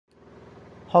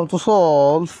How to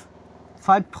solve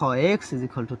 5 power x is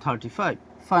equal to 35.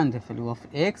 Find the value of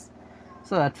x.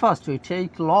 So at first we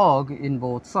take log in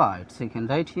both sides. So you can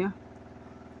write here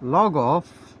log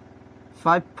of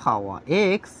 5 power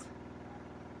x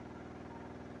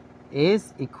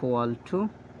is equal to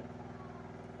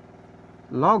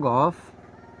log of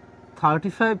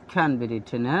 35 can be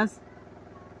written as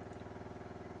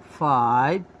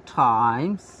 5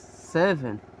 times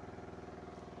 7.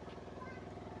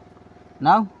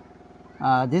 Now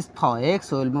this power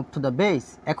x will move to the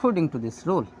base according to this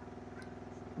rule.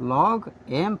 Log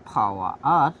m power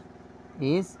r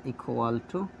is equal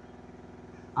to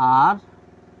r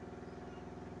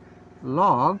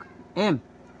log m.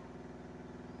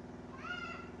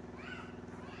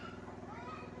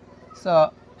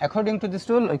 So according to this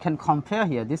rule we can compare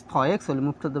here. This power x will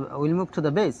move to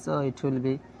the base, so it will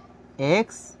be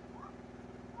x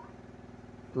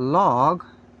log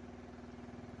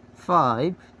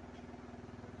 5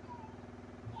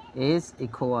 is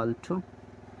equal to,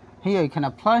 here you can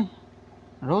apply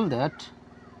rule that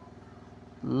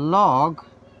log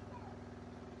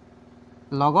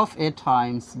of a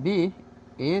times b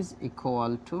is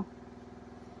equal to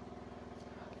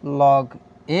log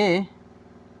a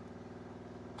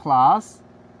plus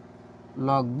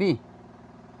log b.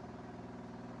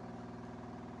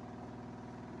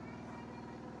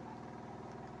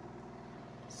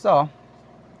 So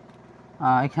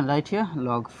I can write here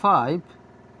log 5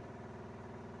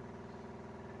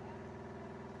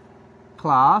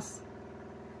 plus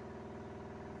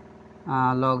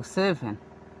log 7.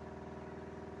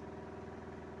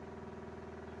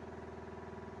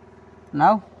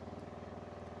 Now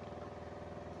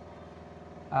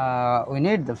we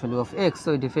need the value of x,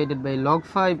 so divided by log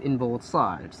 5 in both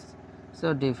sides.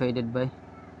 So divided by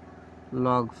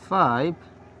log 5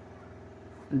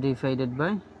 divided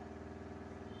by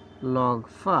log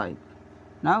 5.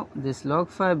 Now this log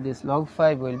 5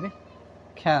 will be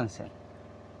cancelled.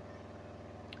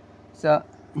 So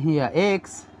here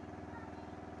x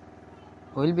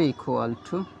will be equal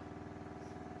to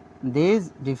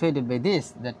this divided by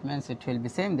this, that means it will be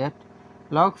same that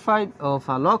log 5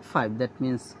 over log 5, that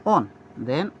means 1,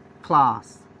 then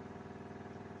plus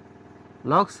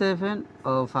log 7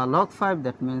 over log 5,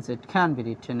 that means it can be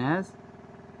written as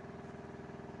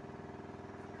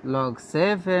log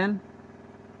 7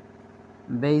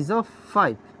 base of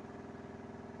 5.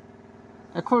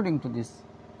 According to this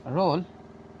rule,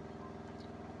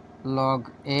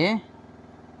 log a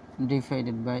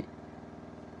divided by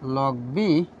log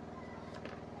b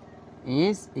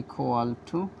is equal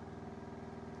to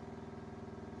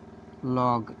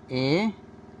log a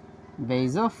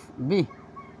base of b.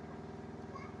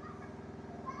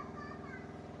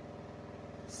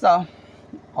 So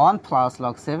 1 plus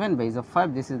log 7 base of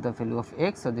 5, this is the value of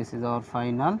x. So this is our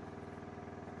final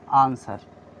answer.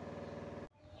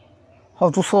 How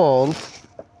to solve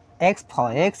x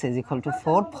power x is equal to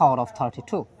 4 power of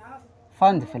 32.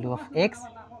 Find the value of x.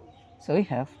 So we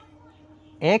have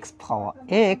x power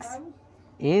x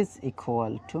is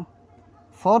equal to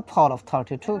 4 power of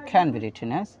 32 can be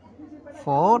written as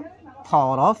 4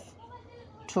 power of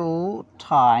 2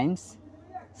 times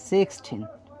 16.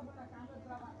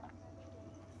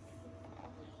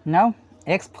 Now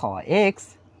x power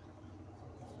x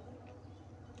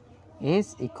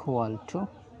is equal to,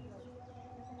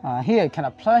 here you can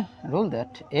apply rule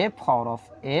that a power of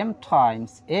m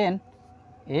times n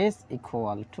is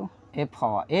equal to a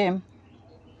power m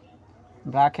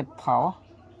bracket power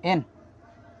n.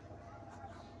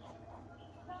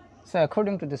 So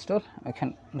according to this rule I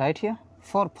can write here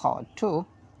 4 power 2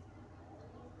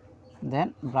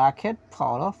 then bracket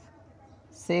power of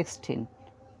 16.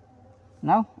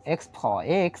 Now x power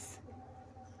x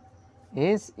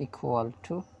is equal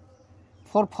to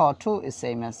 4 power 2 is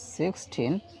same as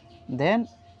 16, then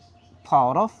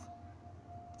power of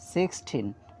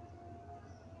 16.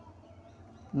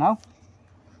 Now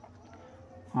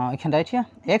I can write here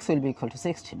x will be equal to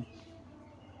 16.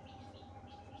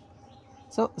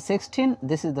 So 16,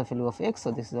 this is the value of x,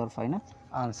 so this is our final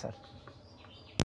answer.